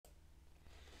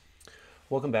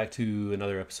Welcome back to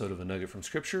another episode of A Nugget from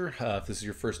Scripture. If this is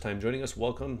your first time joining us,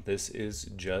 welcome. This is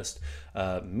just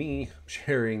me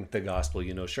sharing the gospel,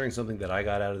 sharing something that I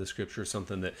got out of the Scripture,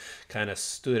 something that kind of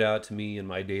stood out to me in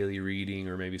my daily reading,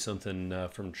 or maybe something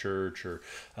from church, or,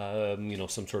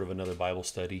 some sort of another Bible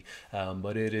study.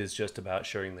 But it is just about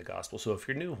sharing the gospel. So if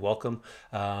you're new, welcome.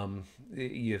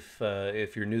 If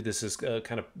you're new, this is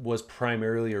was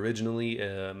primarily originally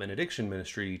an addiction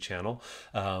ministry channel.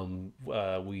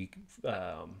 We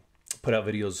put out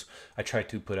videos. I try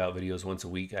to put out videos once a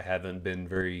week. I haven't been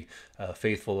very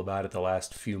faithful about it the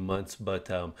last few months,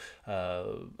 but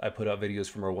I put out videos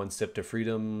from our One Step to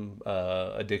Freedom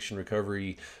addiction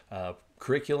recovery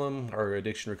curriculum, our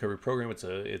addiction recovery program. It's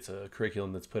a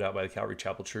curriculum that's put out by the Calvary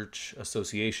Chapel Church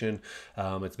Association.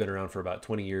 It's been around for about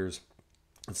 20 years.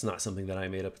 It's not something that I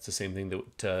made up. It's the same thing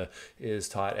that is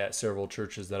taught at several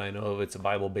churches that I know of. It's a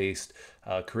Bible-based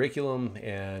curriculum,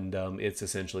 and it's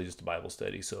essentially just a Bible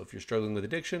study. So if you're struggling with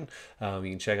addiction, you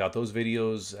can check out those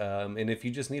videos. And if you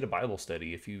just need a Bible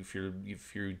study, if you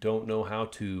don't know how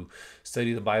to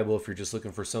study the Bible, if you're just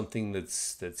looking for something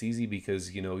that's easy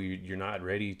because you're not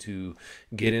ready to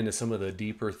get into some of the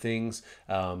deeper things,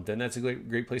 then that's a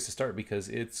great place to start, because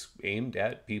it's aimed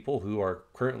at people who are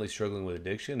currently struggling with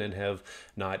addiction and have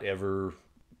not ever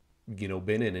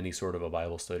been in any sort of a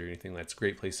Bible study or anything. That's a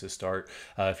great place to start.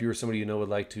 If you or somebody would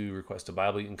like to request a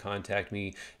Bible, you can contact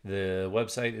me. The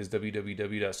website is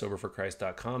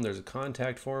www.soberforchrist.com. There's a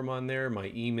contact form on there. My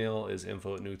email is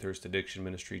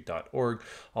info@newthirstaddictionministry.org.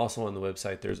 Also on the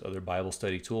website, there's other Bible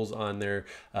study tools on there,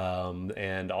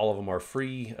 and all of them are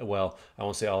free. Well, I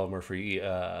won't say all of them are free.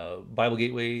 Bible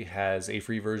Gateway has a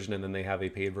free version, and then they have a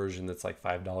paid version that's like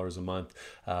 $5 a month.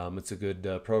 It's a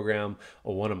good program.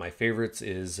 One of my favorites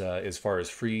is as far as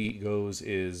free goes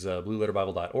is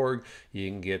blueletterbible.org.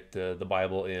 You can get the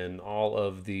Bible in all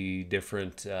of the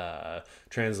different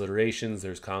transliterations.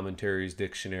 There's commentaries,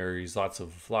 dictionaries, lots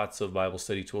of Bible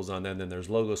study tools on that. And then there's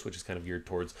Logos, which is kind of geared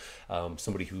towards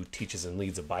somebody who teaches and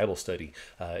leads a Bible study.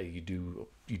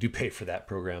 You do pay for that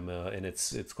program, and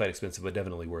it's quite expensive, but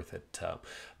definitely worth it.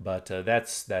 But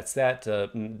that's that.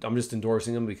 I'm just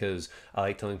endorsing them because I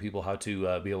like telling people how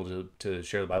to be able to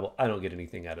share the Bible. I don't get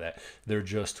anything out of that. They're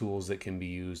just tools that can be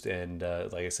used. And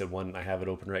like I said, one, I have it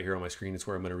open right here on my screen. It's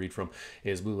where I'm going to read from,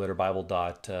 is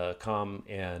blueletterbible.com,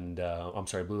 and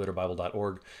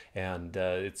blueletterbible.org. And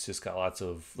it's just got lots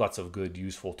of good,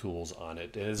 useful tools on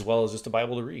it, as well as just a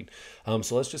Bible to read.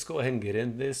 So let's just go ahead and get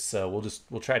into this.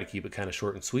 We'll try to keep it kind of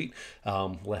short and sweet,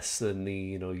 less than the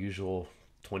usual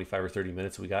 25 or 30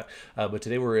 minutes we got. But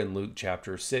today we're in Luke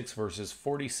chapter 6, verses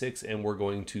 46, and we're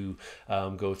going to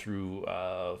go through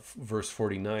verse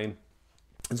 49.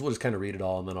 And so we'll just kind of read it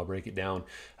all, and then I'll break it down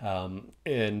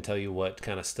and tell you what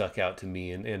kind of stuck out to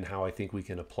me and how I think we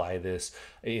can apply this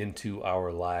into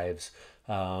our lives.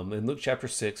 In Luke chapter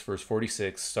 6, verse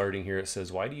 46, starting here, it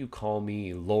says, "Why do you call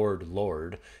me Lord,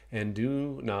 Lord, and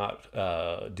do not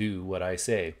do what I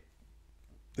say?"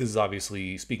 This is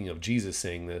obviously speaking of Jesus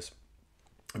saying this.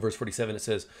 In verse 47, it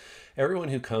says, "Everyone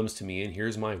who comes to me and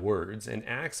hears my words and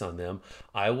acts on them,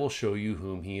 I will show you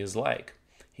whom he is like.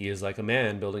 He is like a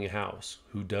man building a house,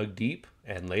 who dug deep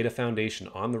and laid a foundation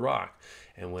on the rock.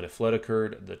 And when a flood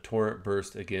occurred, the torrent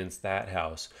burst against that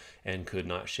house and could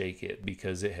not shake it,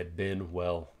 because it had been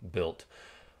well built.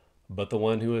 But the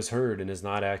one who has heard and has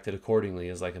not acted accordingly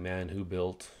is like a man who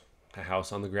built a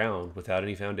house on the ground without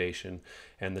any foundation,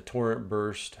 and the torrent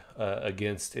burst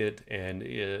against it, and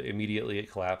immediately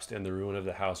it collapsed, and the ruin of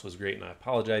the house was great." And I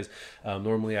apologize.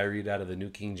 Normally I read out of the New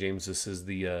King James. This is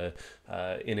the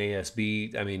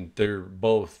NASB. I mean, they're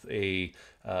both a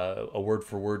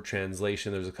word-for-word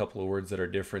translation. There's a couple of words that are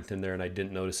different in there, and I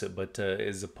didn't notice it. But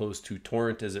as opposed to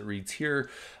torrent, as it reads here,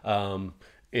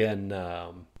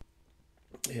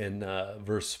 in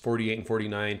verse 48 and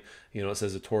 49, it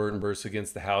says a torrent burst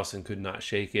against the house and could not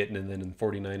shake it. And then in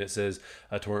 49, it says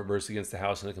a torrent burst against the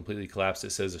house and it completely collapsed. It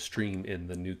says a stream in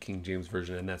the New King James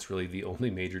Version, and that's really the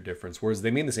only major difference. Whereas they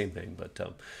mean the same thing. But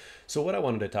so what I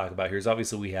wanted to talk about here is,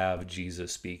 obviously we have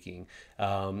Jesus speaking,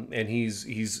 and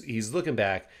he's looking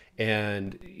back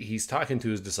and he's talking to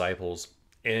his disciples.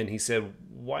 And he said,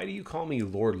 "Why do you call me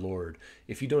Lord, Lord,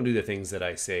 if you don't do the things that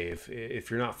I say, if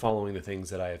you're not following the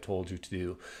things that I have told you to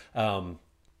do?"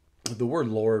 The word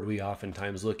Lord we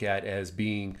oftentimes look at as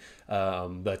being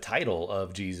the title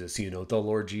of Jesus, the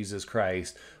Lord Jesus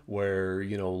Christ, where,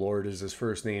 Lord is his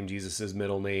first name, Jesus is his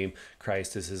middle name,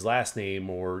 Christ is his last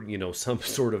name, or, some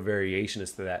sort of variation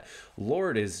as to that.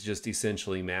 Lord is just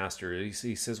essentially master.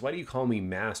 He says, "Why do you call me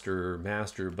master,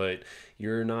 master, but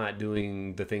you're not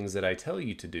doing the things that I tell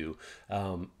you to do?"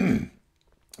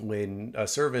 when a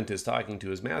servant is talking to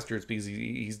his master, it's because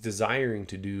he's desiring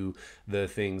to do the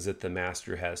things that the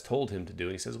master has told him to do.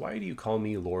 And he says, why do you call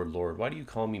me Lord, Lord? Why do you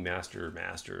call me Master,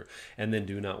 Master, and then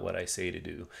do not what I say to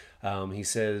do? He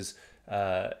says,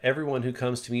 everyone who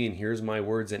comes to me and hears my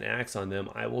words and acts on them,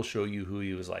 I will show you who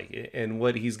he was like. And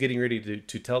what he's getting ready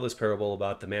to tell this parable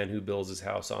about the man who builds his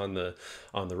house on the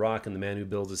rock and the man who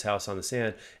builds his house on the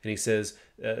sand. And he says,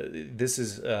 this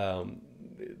is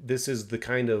the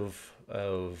kind of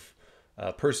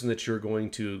person that you're going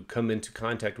to come into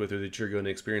contact with, or that you're going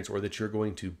to experience, or that you're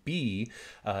going to be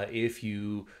if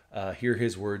you hear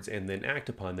his words and then act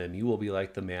upon them. You will be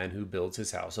like the man who builds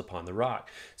his house upon the rock.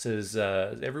 It says,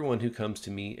 everyone who comes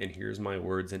to me and hears my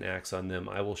words and acts on them,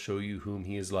 I will show you whom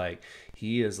he is like.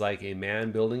 He is like a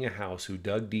man building a house who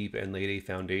dug deep and laid a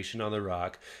foundation on the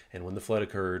rock. And when the flood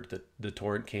occurred, the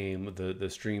torrent came, the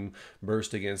stream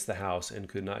burst against the house and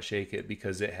could not shake it,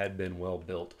 because it had been well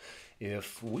built.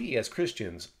 If we as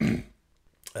Christians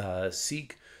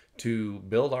seek to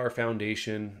build our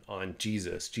foundation on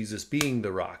Jesus, Jesus being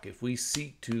the rock, if we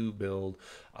seek to build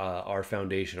our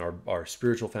foundation, our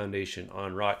spiritual foundation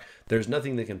on rock, there's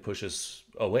nothing that can push us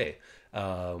away.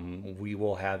 We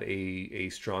will have a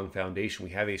strong foundation.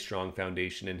 We have a strong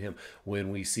foundation in him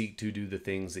when we seek to do the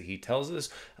things that he tells us.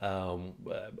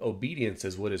 Obedience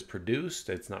is what is produced.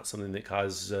 It's not something that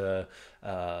causes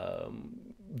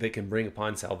that can bring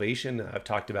upon salvation. I've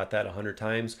talked about that 100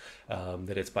 times,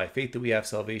 that it's by faith that we have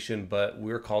salvation, but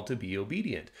we're called to be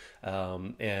obedient.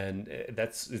 And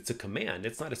it's a command.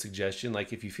 It's not a suggestion.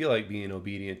 Like, if you feel like being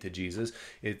obedient to Jesus,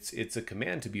 it's a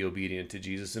command to be obedient to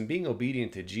Jesus. And being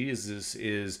obedient to Jesus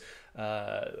is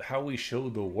how we show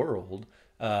the world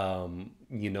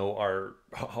our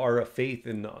faith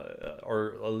and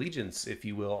our allegiance, if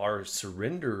you will, our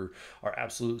surrender, our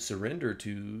absolute surrender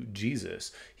to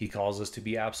Jesus. He calls us to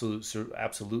be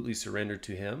absolutely surrendered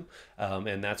to him,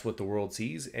 and that's what the world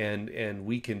sees. And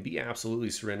we can be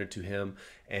absolutely surrendered to him,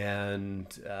 and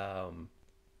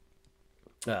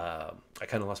I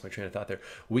kind of lost my train of thought there.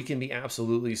 We can be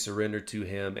absolutely surrendered to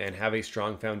him and have a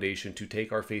strong foundation to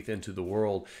take our faith into the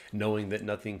world, knowing that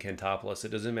nothing can topple us. It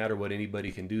doesn't matter what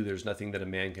anybody can do. There's nothing that a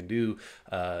man can do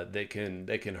that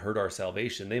can hurt our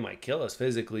salvation. They might kill us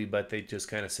physically, but they just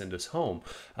kind of send us home.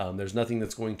 There's nothing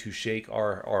that's going to shake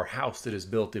our house that is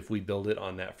built if we build it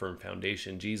on that firm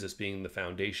foundation, Jesus being the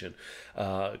foundation.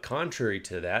 Contrary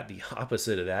to that, the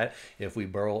opposite of that, if we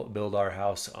build our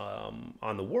house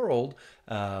on the world,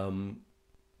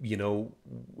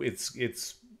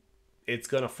 it's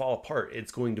going to fall apart.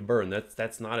 It's going to burn.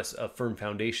 That's not a firm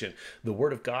foundation. The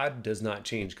word of God does not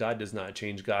change. God does not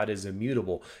change. God is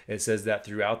immutable. It says that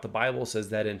throughout the Bible. It says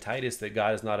that in Titus, that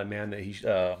God is not a man that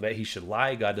he should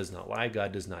lie. God does not lie.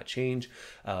 God does not change.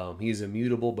 He is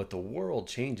immutable, but the world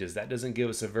changes. That doesn't give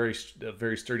us a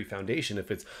very sturdy foundation.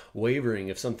 If it's wavering,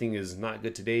 if something is not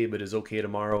good today but is okay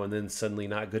tomorrow and then suddenly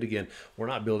not good again, we're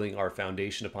not building our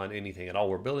foundation upon anything at all.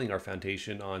 We're building our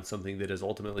foundation on something that is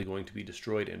ultimately going to be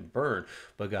destroyed and burned.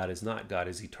 But God is not. God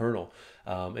is eternal.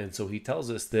 And so he tells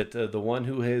us that the one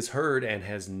who has heard and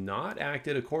has not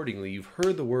acted accordingly, you've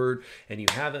heard the word and you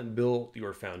haven't built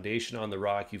your foundation on the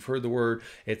rock. You've heard the word.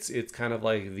 It's kind of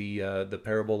like the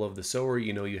parable of the sower.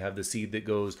 You have the seed that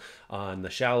goes on the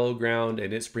shallow ground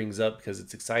and it springs up because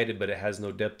it's excited, but it has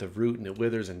no depth of root and it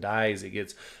withers and dies. It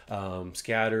gets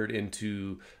scattered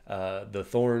into the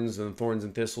thorns, and thorns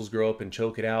and thistles grow up and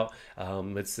choke it out.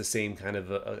 It's the same kind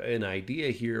of an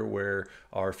idea here, where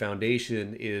our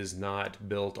foundation is not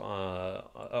built on,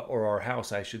 or our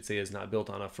house, I should say, is not built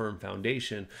on a firm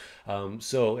foundation.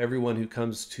 So everyone who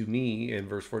comes to me, in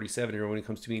verse 47, everyone who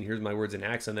comes to me and hears my words and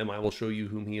acts on them, I will show you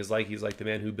whom he is like. He's like the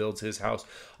man who builds his house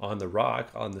on the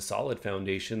rock, on the solid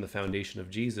foundation, the foundation of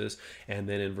Jesus. And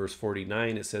then in verse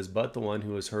 49, it says, but the one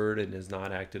who has heard and has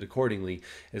not acted accordingly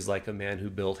is like a man who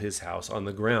built his house on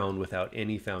the ground without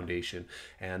any foundation.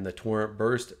 And the torrent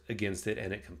burst against it,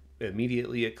 and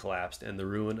immediately it collapsed, and the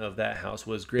ruin of that house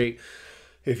was great.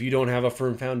 If you don't have a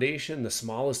firm foundation, the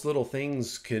smallest little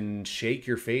things can shake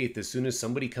your faith. As soon as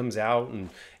somebody comes out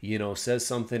and, says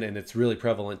something, and it's really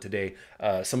prevalent today,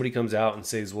 somebody comes out and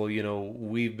says, well,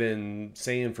 we've been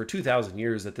saying for 2,000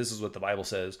 years that this is what the Bible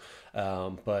says,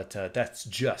 but that's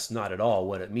just not at all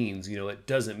what it means. It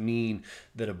doesn't mean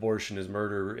that abortion is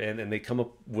murder, and they come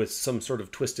up with some sort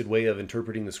of twisted way of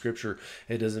interpreting the scripture.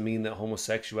 It doesn't mean that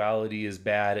homosexuality is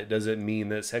bad. It doesn't mean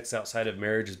that sex outside of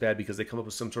marriage is bad, because they come up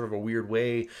with some sort of a weird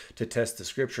way to test the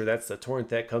scripture. That's the torrent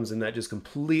that comes in that just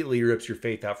completely rips your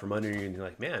faith out from under you, and you're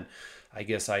like, man, I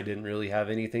guess I didn't really have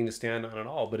anything to stand on at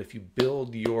all. But if you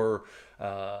build your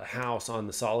house on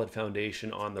the solid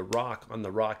foundation, on the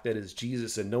rock that is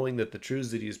Jesus, and knowing that the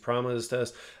truths that He has promised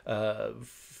us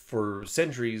for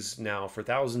centuries now, for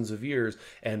thousands of years,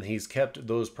 and He's kept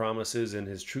those promises, and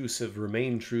His truths have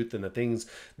remained truth, and the things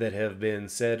that have been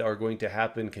said are going to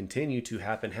happen, continue to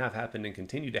happen, have happened, and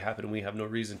continue to happen, and we have no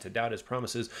reason to doubt His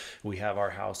promises. We have our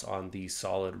house on the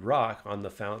solid rock, on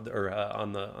the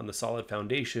on the solid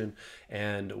foundation,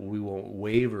 and we won't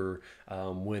waver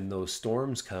when those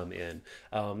storms come in.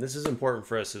 This is important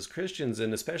for us as Christians,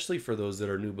 and especially for those that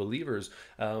are new believers.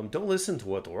 Don't listen to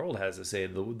what the world has to say.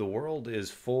 The world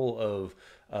is full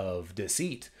of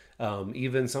deceit.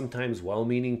 Even sometimes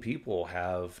well-meaning people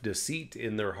have deceit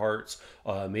in their hearts,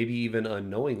 maybe even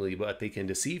unknowingly, but they can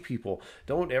deceive people.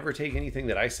 Don't ever take anything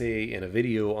that I say in a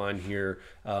video on here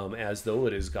as though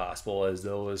it is gospel, as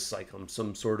though it's like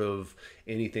some sort of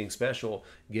anything special.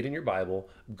 Get in your Bible,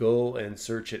 go and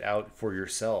search it out for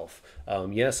yourself.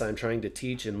 Yes, I'm trying to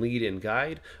teach and lead and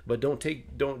guide, but don't take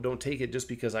it just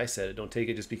because I said it. Don't take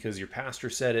it just because your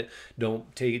pastor said it.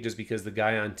 Don't take it just because the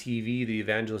guy on TV, the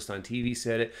evangelist on TV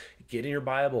said it. Get in your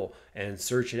Bible and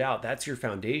search it out. That's your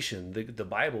foundation. The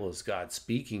Bible is God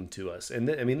speaking to us. And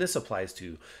I mean, this applies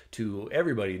to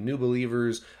everybody, new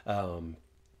believers,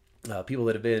 people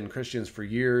that have been Christians for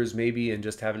years, maybe, and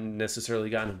just haven't necessarily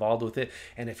gotten involved with it.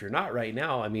 And if you're not right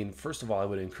now, I mean, first of all, I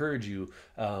would encourage you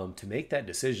to make that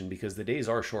decision, because the days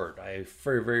are short. I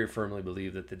very, very firmly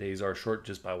believe that the days are short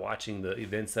just by watching the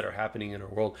events that are happening in our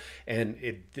world. And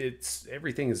it's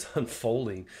everything is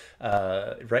unfolding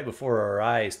right before our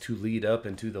eyes to lead up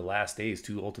into the last days,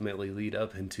 to ultimately lead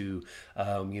up into,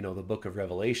 the book of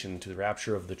Revelation, to the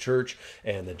rapture of the church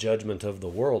and the judgment of the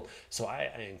world. So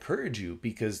I encourage you,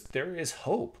 because there is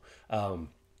hope.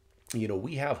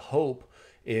 We have hope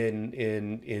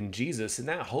in Jesus, and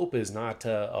that hope is not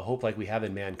a hope like we have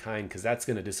in mankind, because that's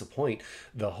going to disappoint.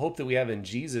 The hope that we have in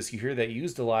Jesus, you hear that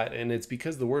used a lot, and it's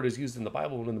because the word is used in the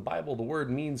Bible. And in the Bible, the word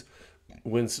means,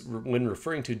 when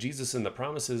referring to Jesus and the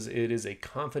promises, it is a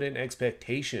confident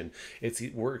expectation.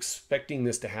 We're expecting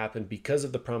this to happen because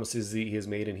of the promises that He has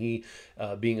made, and He,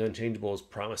 being unchangeable, is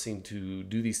promising to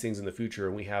do these things in the future.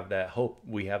 And we have that hope.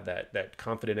 We have that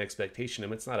confident expectation.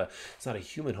 And it's not a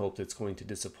human hope that's going to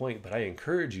disappoint. But I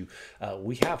encourage you,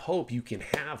 we have hope. You can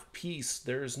have peace.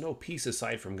 There is no peace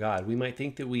aside from God. We might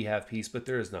think that we have peace, but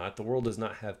there is not. The world does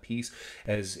not have peace.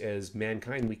 As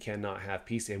mankind, we cannot have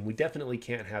peace, and we definitely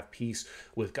can't have peace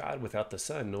with God without the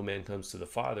Son. No man comes to the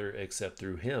Father except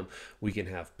through Him. We can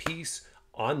have peace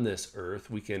on this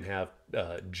earth. We can have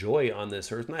joy on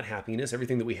this earth, not happiness.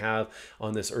 Everything that we have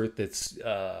on this earth that's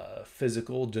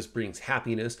physical just brings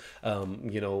happiness.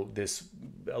 This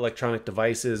electronic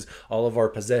devices, all of our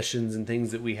possessions and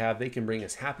things that we have, they can bring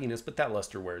us happiness, but that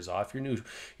luster wears off. Your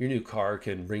new car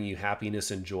can bring you happiness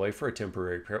and joy for a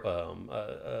temporary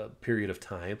period of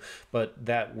time, but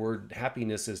that word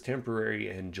happiness is temporary,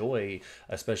 and joy,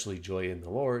 especially joy in the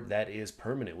Lord, that is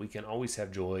permanent. We can always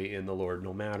have joy in the Lord,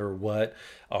 no matter what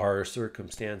our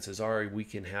circumstances are. We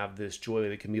can have this joy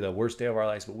that can be the worst day of our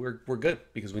lives, but we're good,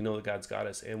 because we know that God's got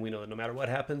us, and we know that no matter what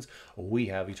happens, we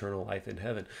have eternal life in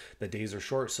heaven. The days are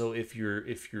short. So if you're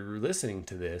listening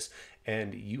to this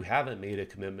and you haven't made a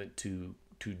commitment to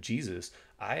Jesus,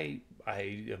 I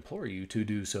implore you to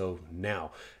do so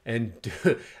now, and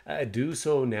do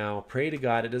so now. Pray to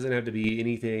God. It doesn't have to be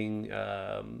anything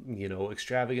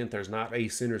extravagant. There's not a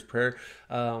sinner's prayer.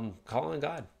 Call on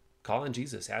God. Call on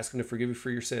Jesus. Ask Him to forgive you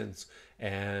for your sins,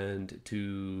 and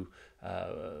to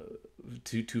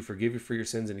forgive you for your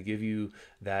sins, and to give you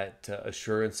that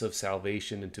assurance of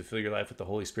salvation, and to fill your life with the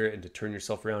Holy Spirit, and to turn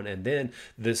yourself around. And then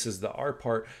this is our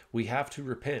part. We have to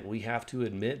repent. We have to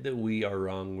admit that we are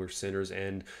wrong. We're sinners,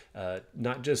 and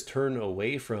not just turn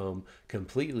away from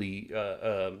completely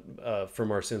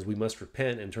from our sins. We must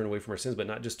repent and turn away from our sins, but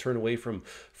not just turn away from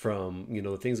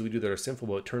the things that we do that are sinful,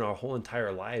 but turn our whole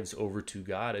entire lives over to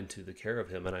God and to the care of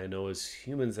Him. And I know as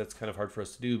humans that's kind of hard for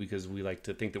us to do, because we like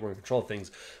to think that we're in control of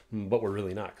things, but we're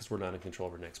really not, because we're not in control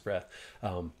of our next breath.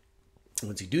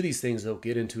 Once you do these things, though,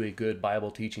 get into a good Bible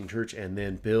teaching church, and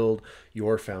then build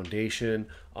your foundation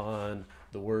on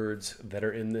the words that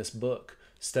are in this book.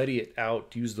 Study it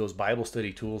out. Use those Bible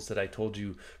study tools that I told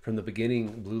you from the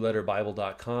beginning.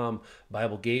 BlueLetterBible.com,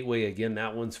 Bible Gateway. Again,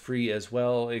 that one's free as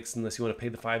well, unless you want to pay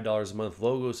the $5 a month.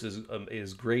 Logos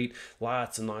is great.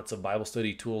 Lots and lots of Bible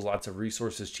study tools, lots of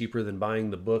resources, cheaper than buying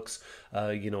the books.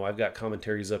 I've got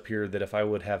commentaries up here that if I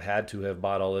would have had to have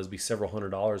bought all those, be several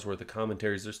 $100s worth of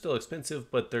commentaries. They're still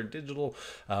expensive, but they're digital,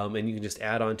 and you can just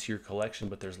add on to your collection.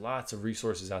 But there's lots of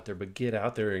resources out there. But get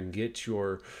out there and get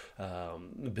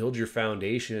build your foundation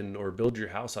foundation, or build your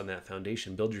house on that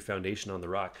foundation. Build your foundation on the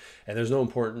rock. And there's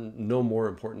no more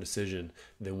important decision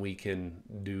than we can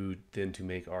do than to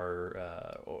make or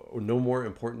no more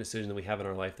important decision than we have in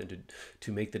our life than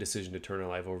to make the decision to turn our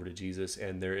life over to Jesus.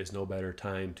 And there is no better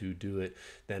time to do it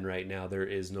than right now. There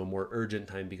is no more urgent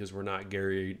time, because we're not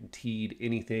guaranteed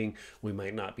anything. We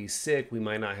might not be sick. We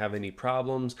might not have any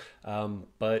problems,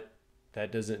 but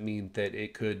that doesn't mean that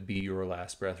it could be your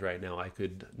last breath right now. I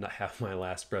could not have my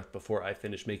last breath before I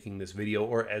finish making this video,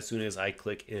 or as soon as I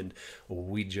click end.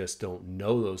 We just don't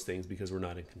know those things because we're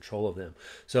not in control of them.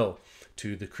 So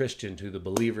to the Christian, to the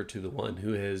believer, to the one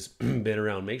who has been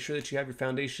around, make sure that you have your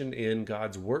foundation in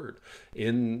God's word,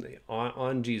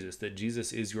 on Jesus, that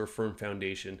Jesus is your firm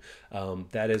foundation.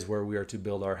 That is where we are to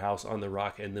build our house, on the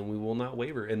rock, and then we will not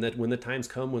waver. And that when the times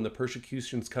come, when the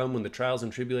persecutions come, when the trials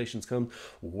and tribulations come,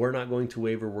 we're not going to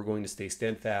waver. We're going to stay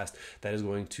steadfast. That is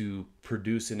going to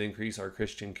produce and increase our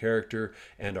Christian character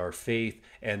and our faith,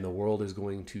 and the world is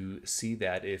going to see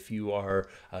that. If you are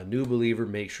a new believer,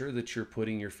 make sure that you're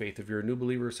putting your faith. If you're a new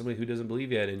believer or somebody who doesn't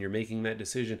believe yet and you're making that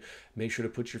decision, make sure to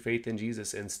put your faith in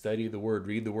Jesus and study the word.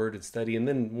 Read the word and study. And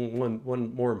then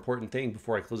one more important thing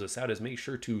before I close this out is make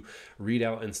sure to read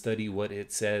out and study what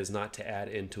it says, not to add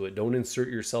into it. Don't insert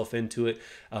yourself into it.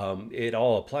 It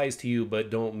all applies to you,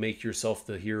 but don't make yourself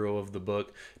the hero of the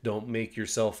book. Don't make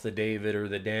yourself the David or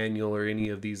the Daniel or any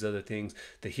of these other things.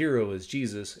 The hero is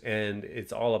Jesus, and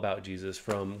it's all about Jesus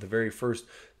from the very first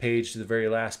page to the very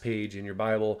last page in your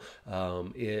Bible.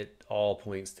 It all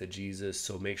points to Jesus.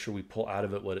 So make sure we pull out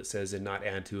of it what it says and not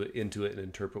add to it, into it, and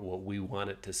interpret what we want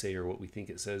it to say or what we think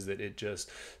it says. That it just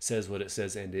says what it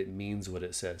says and it means what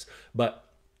it says. But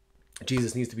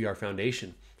Jesus needs to be our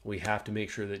foundation. We have to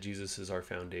make sure that Jesus is our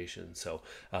foundation. So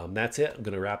that's it. I'm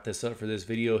going to wrap this up for this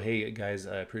video. Hey, guys,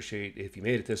 I appreciate if you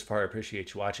made it this far. I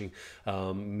appreciate you watching.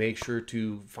 Make sure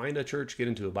to find a church, get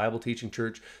into a Bible teaching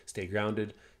church, stay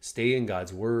grounded, stay in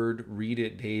God's word, read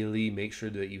it daily. Make sure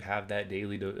that you have that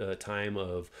daily time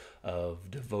of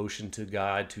devotion to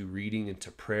God, to reading and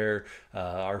to prayer.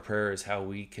 Our prayer is how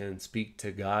we can speak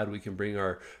to God. We can bring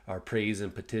our praise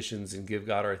and petitions and give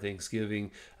God our thanksgiving.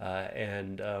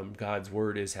 And God's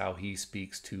word is how he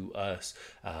speaks to us.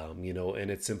 And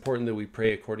it's important that we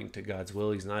pray according to God's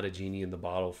will. He's not a genie in the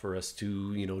bottle for us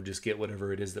to, just get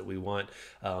whatever it is that we want.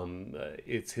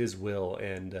 It's his will.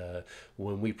 And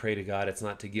when we pray to God, it's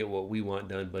not to get what we want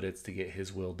done, but it's to get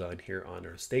his will done here on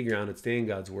earth. Stay grounded, stay in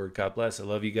God's word. God bless. I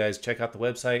love you guys. Check out the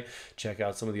website, check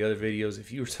out some of the other videos.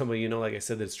 If you are somebody, like I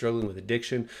said, that's struggling with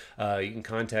addiction, you can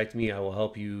contact me. I will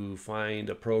help you find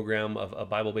a program, a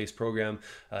Bible-based program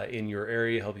in your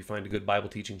area, help you find a good Bible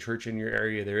teaching church in your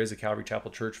area. There is a Calvary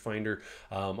Chapel Church Finder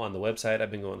on the website.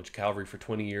 I've been going to Calvary for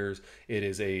 20 years. It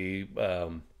is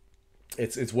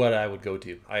it's what I would go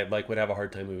to. I would have a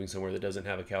hard time moving somewhere that doesn't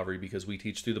have a Calvary, because we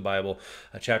teach through the Bible,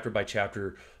 chapter by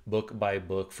chapter, book by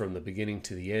book, from the beginning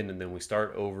to the end, and then we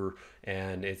start over,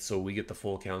 and it's so we get the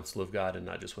full counsel of God and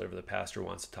not just whatever the pastor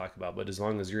wants to talk about. But as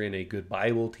long as you're in a good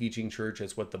Bible teaching church,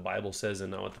 it's what the Bible says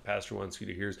and not what the pastor wants you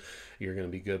to hear, you're going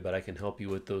to be good. But I can help you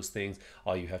with those things.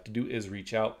 All you have to do is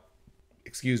reach out.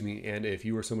 And if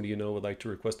you or somebody would like to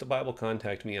request a Bible,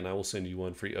 contact me and I will send you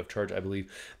one free of charge. I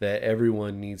believe that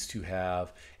everyone needs to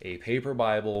have a paper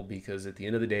Bible, because at the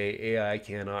end of the day, AI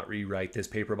cannot rewrite this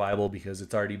paper Bible because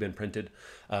it's already been printed.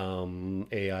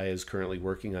 AI is currently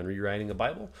working on rewriting a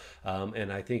Bible,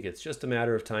 and I think it's just a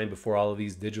matter of time before all of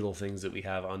these digital things that we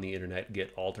have on the internet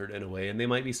get altered in a way, and they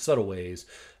might be subtle ways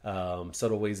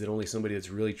that only somebody that's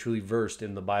really truly versed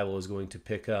in the Bible is going to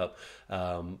pick up.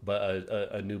 But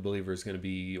a new believer is going to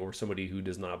be, or somebody who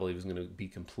does not believe, is going to be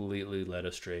completely led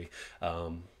astray.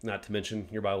 Not to mention,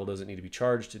 your Bible doesn't need to be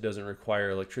charged. It doesn't require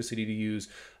electricity to use,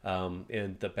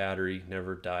 and the battery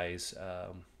never dies.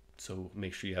 So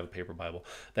make sure you have a paper Bible.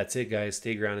 That's it, guys.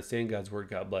 Stay grounded, stay in God's word.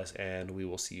 God bless, and we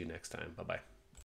will see you next time. Bye-bye.